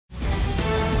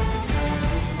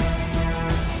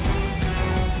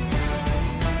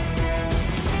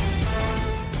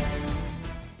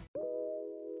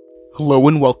Hello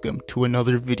and welcome to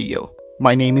another video.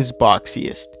 My name is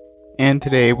Boxiest, and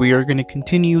today we are going to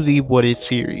continue the What If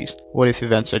series. What if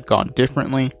events had gone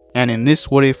differently? And in this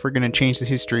What If, we're going to change the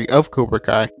history of Cobra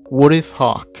Kai. What if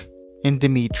Hawk and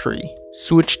Demetri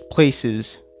switched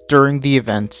places during the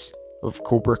events of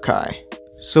Cobra Kai?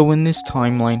 So in this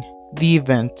timeline, the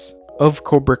events of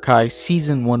Cobra Kai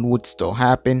Season 1 would still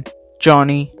happen.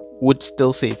 Johnny would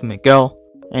still save Miguel,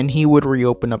 and he would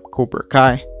reopen up Cobra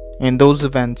Kai. And those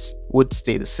events would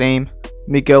stay the same.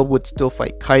 Miguel would still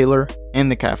fight Kyler in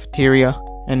the cafeteria,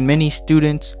 and many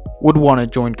students would want to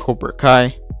join Cobra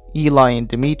Kai. Eli and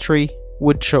Demetri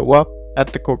would show up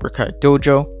at the Cobra Kai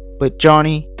dojo, but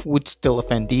Johnny would still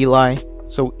offend Eli,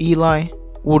 so Eli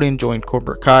wouldn't join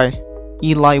Cobra Kai.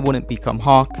 Eli wouldn't become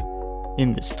Hawk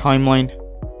in this timeline.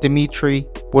 Demetri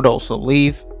would also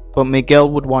leave, but Miguel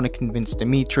would want to convince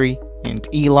Demetri and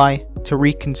Eli to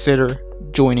reconsider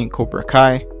joining Cobra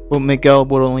Kai. But Miguel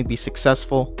would only be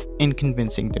successful in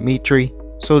convincing Demetri,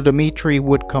 so Demetri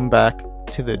would come back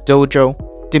to the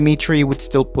dojo. Demetri would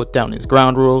still put down his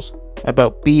ground rules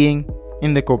about being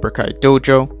in the Cobra Kai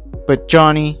dojo, but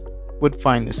Johnny would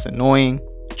find this annoying.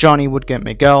 Johnny would get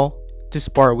Miguel to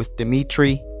spar with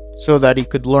Demetri so that he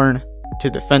could learn to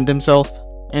defend himself,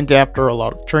 and after a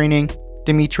lot of training,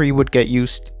 Demetri would get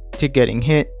used to getting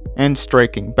hit and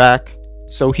striking back,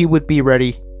 so he would be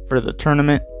ready for the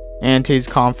tournament, and his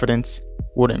confidence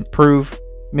would improve.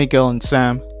 Miguel and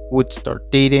Sam would start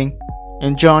dating,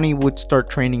 and Johnny would start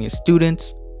training his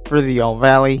students for the All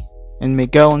Valley, and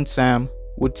Miguel and Sam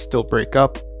would still break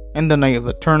up, and the night of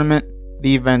the tournament,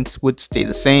 the events would stay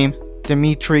the same.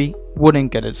 Demetri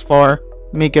wouldn't get as far.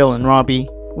 Miguel and Robbie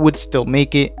would still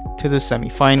make it to the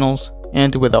semifinals,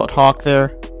 and without Hawk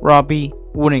there, Robbie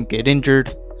wouldn't get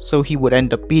injured, so he would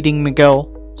end up beating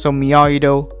Miguel, so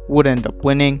Miyagi-Do would end up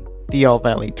winning the All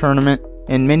Valley tournament,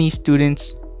 and many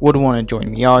students would want to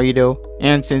join Miyagi-Do,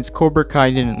 and since Cobra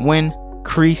Kai didn't win,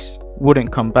 Kreese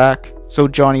wouldn't come back, so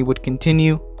Johnny would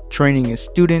continue training his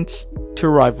students to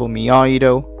rival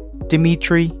Miyagi-Do.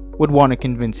 Demetri would want to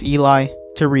convince Eli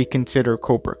to reconsider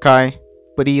Cobra Kai,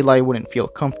 but Eli wouldn't feel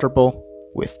comfortable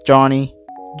with Johnny.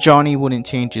 Johnny wouldn't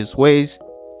change his ways,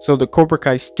 so the Cobra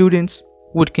Kai students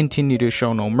would continue to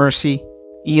show no mercy.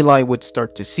 Eli would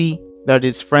start to see that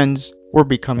his friends were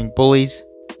becoming bullies.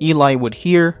 Eli would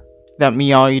hear that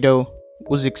Miyagi-Do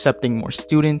was accepting more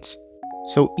students,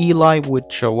 so Eli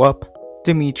would show up.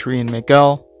 Demetri and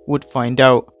Miguel would find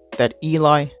out that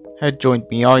Eli had joined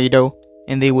Miyagi-Do,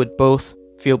 and they would both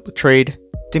feel betrayed.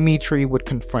 Demetri would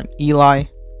confront Eli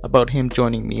about him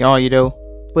joining Miyagi-Do,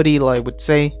 but Eli would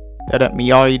say that at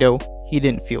Miyagi-Do he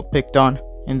didn't feel picked on,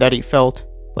 and that he felt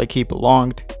like he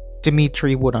belonged.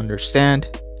 Demetri would understand,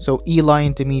 so Eli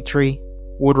and Demetri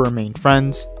would remain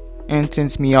friends, and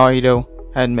since Miyagi-Do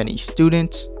had many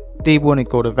students, they wouldn't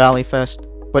go to Valley Fest,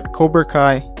 but Cobra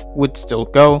Kai would still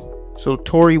go, so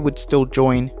Tori would still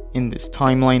join in this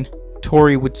timeline.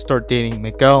 Tori would start dating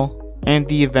Miguel, and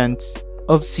the events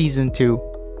of Season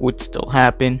 2 would still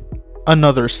happen.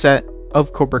 Another set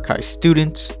of Cobra Kai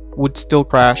students would still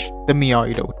crash the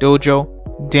Miyagi-Do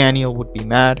dojo. Daniel would be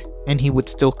mad, and he would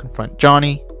still confront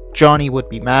Johnny. Johnny would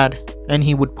be mad, and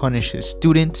he would punish his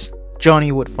students.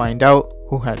 Johnny would find out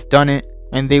who had done it,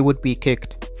 and they would be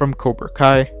kicked from Cobra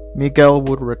Kai. Miguel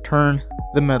would return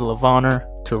the Medal of Honor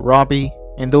to Robbie,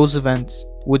 and those events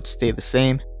would stay the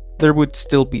same. There would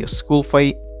still be a school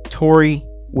fight. Tori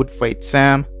would fight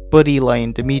Sam, but Eli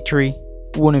and Demetri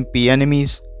wouldn't be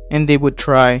enemies, and they would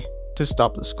try to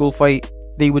stop the school fight.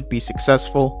 They would be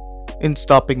successful in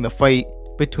stopping the fight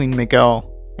between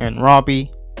Miguel and Robbie,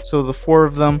 so the four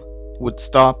of them would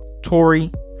stop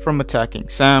Tori from attacking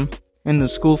Sam, and the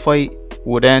school fight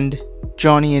would end.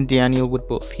 Johnny and Daniel would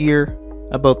both hear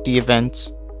about the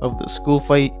events of the school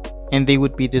fight, and they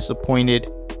would be disappointed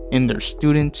in their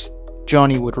students.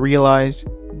 Johnny would realize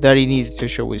that he needed to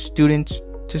show his students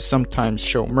to sometimes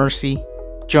show mercy.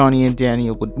 Johnny and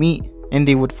Daniel would meet, and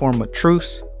they would form a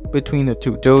truce between the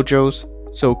two dojos,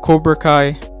 so Cobra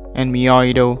Kai and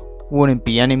Miyagi-Do wouldn't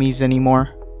be enemies anymore,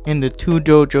 and the two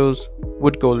dojos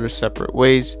would go their separate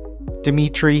ways.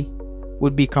 Demetri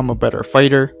would become a better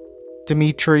fighter.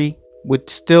 Demetri would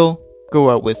still go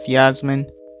out with Yasmin,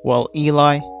 while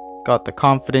Eli got the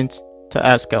confidence to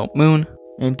ask out Moon,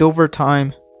 and over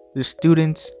time, the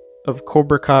students of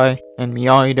Cobra Kai and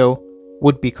Miyagi-Do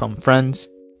would become friends.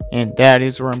 And that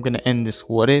is where I'm going to end this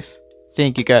What If.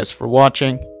 Thank you guys for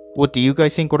watching. What do you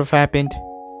guys think would have happened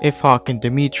if Hawk and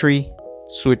Demetri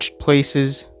switched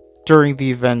places during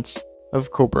the events of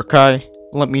Cobra Kai?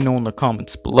 Let me know in the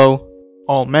comments below.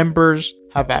 All members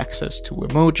have access to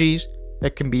emojis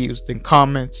that can be used in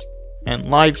comments and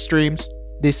live streams.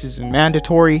 This isn't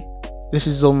mandatory. This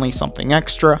is only something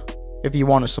extra. If you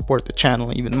want to support the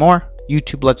channel even more,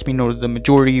 YouTube lets me know that the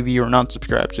majority of you are not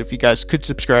subscribed, so if you guys could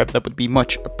subscribe, that would be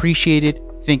much appreciated.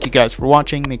 Thank you guys for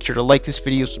watching. Make sure to like this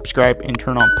video, subscribe, and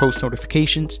turn on post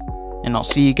notifications. And I'll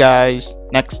see you guys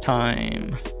next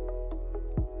time.